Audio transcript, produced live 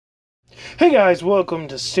Hey guys, welcome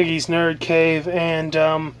to Stiggy's Nerd Cave, and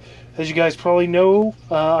as you guys probably know,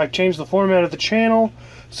 I've changed the format of the channel,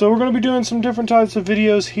 so we're going to be doing some different types of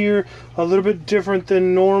videos here, a little bit different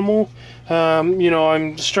than normal.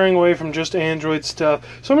 I'm straying away from just Android stuff,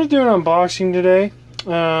 so I'm just doing an unboxing today,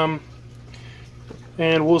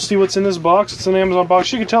 and we'll see what's in this box. It's an Amazon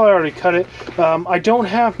box. You can tell I already cut it. I don't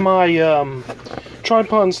have my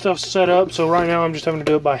tripod and stuff set up, so right now I'm just having to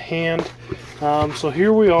do it by hand. So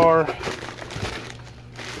here we are.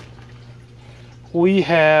 We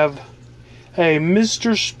have a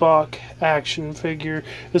Mr. Spock action figure.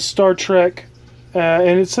 It's Star Trek,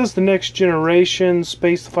 and it says the Next Generation,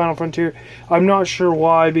 Space, the Final Frontier. I'm not sure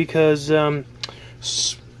why, because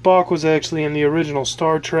Spock was actually in the original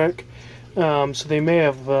Star Trek, so they may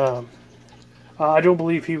have. I don't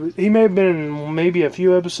believe he may have been in maybe a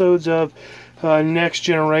few episodes of Next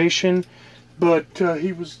Generation, but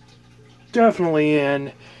he was definitely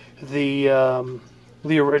in the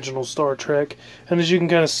original Star Trek. And as you can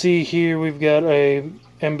kind of see here, we've got a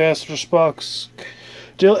Ambassador Spock's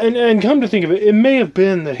deal. And come to think of it, it may have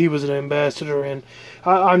been that he was an ambassador, and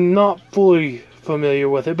I'm not fully familiar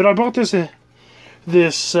with it. But I bought this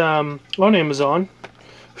on Amazon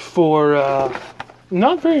for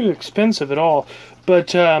not very expensive at all.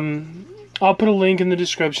 But I'll put a link in the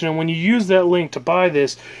description, and when you use that link to buy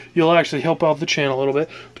this, you'll actually help out the channel a little bit.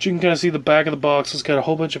 But you can kind of see the back of the box. It's got a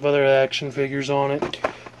whole bunch of other action figures on it.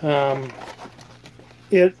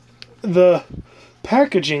 The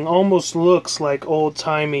packaging almost looks like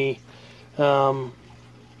old-timey, old-timey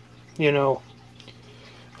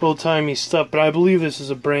stuff, but I believe this is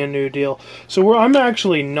a brand new deal. So I'm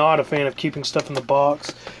actually not a fan of keeping stuff in the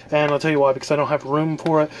box, and I'll tell you why, because I don't have room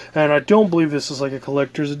for it, and I don't believe this is like a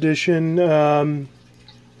collector's edition.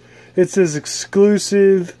 It says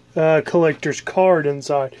exclusive collector's card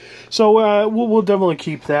inside, so we'll definitely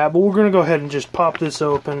keep that, but we're going to go ahead and just pop this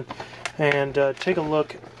open and take a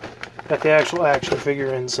look at the actual action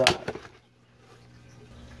figure inside.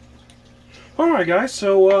 Alright guys,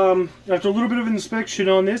 so after a little bit of inspection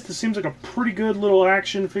on this seems like a pretty good little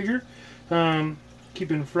action figure.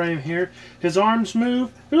 Keep in frame here. His arms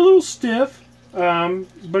move. They're a little stiff,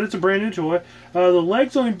 but it's a brand new toy. The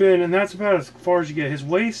legs only bend, and that's about as far as you get. His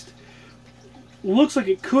waist looks like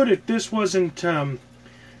it could if this wasn't in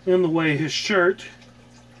the way. His shirt.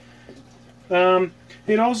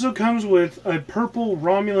 It also comes with a purple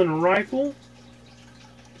Romulan rifle.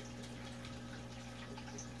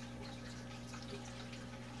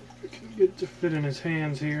 Get to fit in his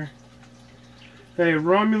hands here. A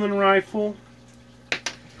Romulan rifle.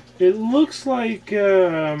 It looks like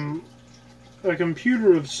a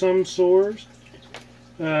computer of some sort.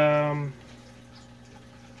 This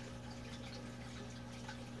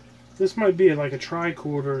might be like a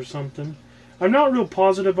tricorder or something. I'm not real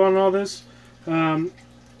positive on all this. The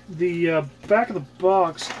back of the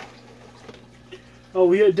box.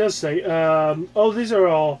 Oh yeah, it does say. Oh, these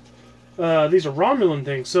are Romulan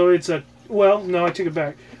things. So it's a. Well, no, I take it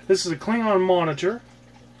back. This is a Klingon monitor.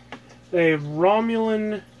 A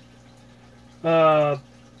Romulan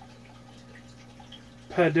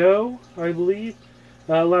pedo, I believe.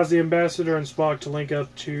 Allows the Ambassador and Spock to link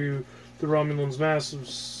up to the Romulans' massive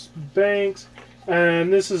banks.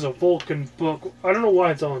 And this is a Vulcan book. I don't know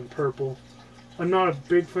why it's all in purple. I'm not a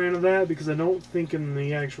big fan of that because I don't think in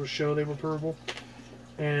the actual show they were purple.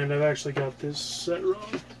 And I've actually got this set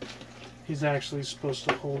wrong. He's actually supposed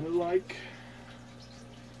to hold it like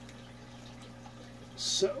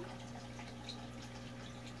so.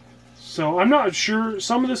 So I'm not sure.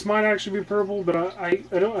 Some of this might actually be purple, but I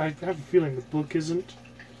have a feeling the book isn't.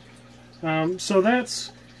 So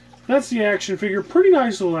that's the action figure. Pretty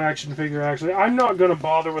nice little action figure, actually. I'm not gonna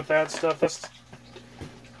bother with that stuff.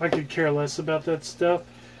 I could care less about that stuff.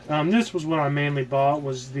 This was what I mainly bought,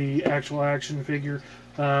 was the actual action figure.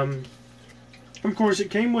 Of course, it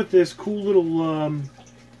came with this cool little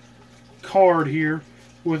card here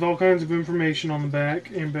with all kinds of information on the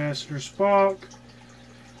back. Ambassador Spock.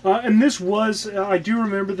 And this was, I do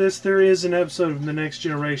remember this, there is an episode of The Next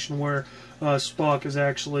Generation where Spock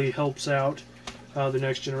actually helps out the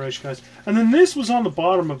Next Generation guys. And then this was on the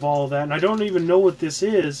bottom of all of that, and I don't even know what this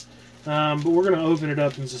is, but we're going to open it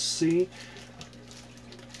up and just see.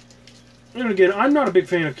 And again, I'm not a big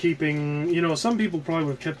fan of keeping, some people probably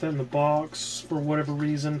would have kept that in the box for whatever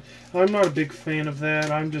reason. I'm not a big fan of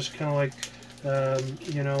that. I'm just kind of like,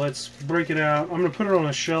 let's break it out. I'm going to put it on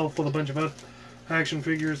a shelf with a bunch of other action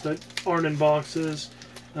figures that aren't in boxes.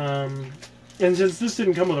 And since this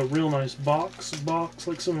didn't come with a real nice box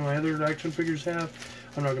like some of my other action figures have,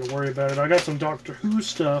 I'm not going to worry about it. I got some Doctor Who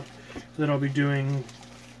stuff that I'll be doing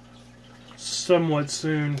somewhat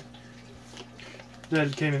soon.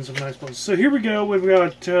 that came in some nice ones. So here we go. We've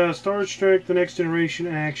got Star Trek: The Next Generation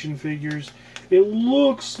action figures. It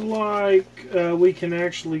looks like we can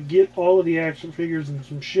actually get all of the action figures and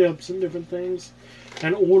some ships and different things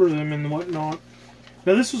and order them and whatnot.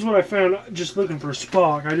 Now this is what I found just looking for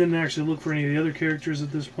Spock. I didn't actually look for any of the other characters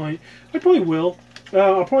at this point. I probably will.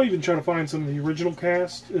 I'll probably even try to find some of the original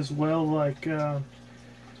cast as well, like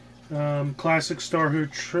classic Star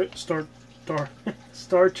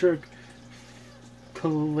Trek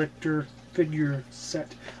collector figure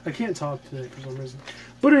set. I can't talk today for some reason.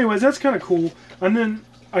 But anyways, that's kind of cool. And then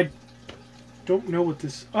I don't know what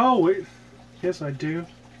this... Oh, wait. Yes, I do.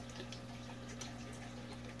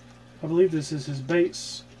 I believe this is his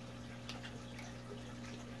base.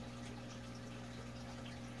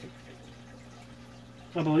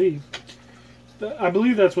 I believe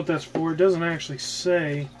that's what that's for. It doesn't actually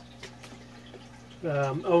say.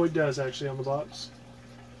 Oh, it does actually on the box.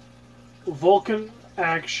 Vulcan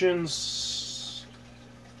actions.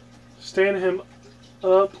 Stand him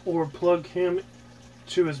up or plug him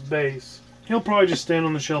to his base. He'll probably just stand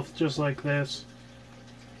on the shelf just like this.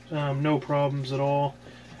 No problems at all.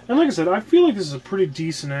 And like I said, I feel like this is a pretty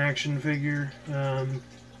decent action figure. And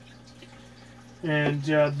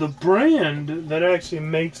the brand that actually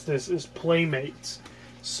makes this is Playmates.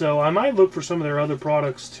 So I might look for some of their other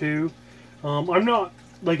products too. I'm not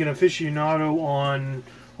like an aficionado on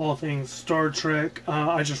all things Star Trek.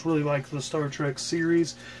 I just really like the Star Trek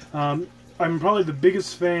series. I'm probably the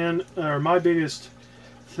biggest fan, or my biggest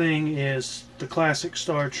thing is the classic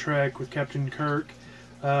Star Trek with Captain Kirk,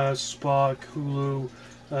 Spock, Hulu,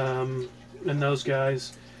 and those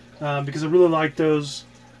guys, because I really like those.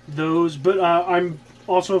 But I'm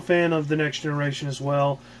also a fan of The Next Generation as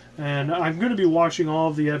well, and I'm going to be watching all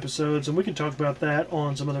of the episodes, and we can talk about that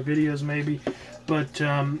on some other videos maybe. But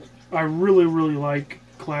I really like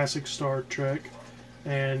classic Star Trek,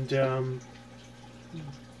 and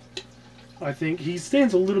I think he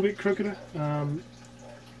stands a little bit crooked, and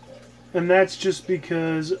that's just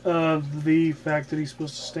because of the fact that he's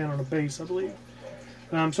supposed to stand on a base, I believe.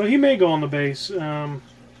 So he may go on the base.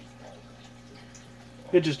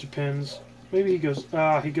 It just depends. Maybe he goes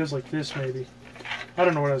like this, maybe. I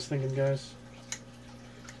don't know what I was thinking, guys.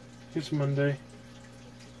 It's Monday.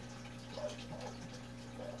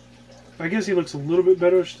 I guess he looks a little bit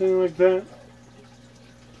better standing like that.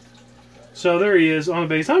 So there he is on the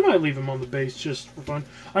base. I might leave him on the base just for fun.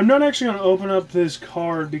 I'm not actually going to open up this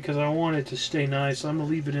card because I want it to stay nice. So I'm going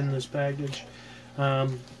to leave it in this package.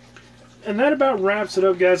 And that about wraps it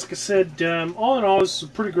up, guys. Like I said, all in all, this is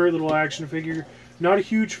a pretty great little action figure. Not a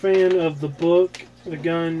huge fan of the book, the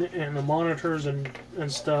gun, and the monitors and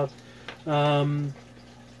stuff. I mean,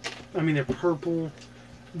 they're purple.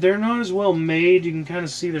 They're not as well made. You can kind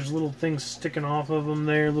of see there's little things sticking off of them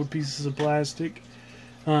there, little pieces of plastic,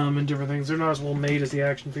 and different things. They're not as well made as the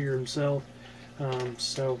action figure himself.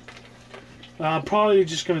 So, probably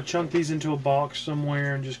just going to chunk these into a box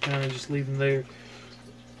somewhere and just kind of leave them there.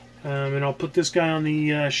 And I'll put this guy on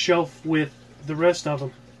the shelf with the rest of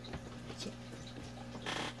them.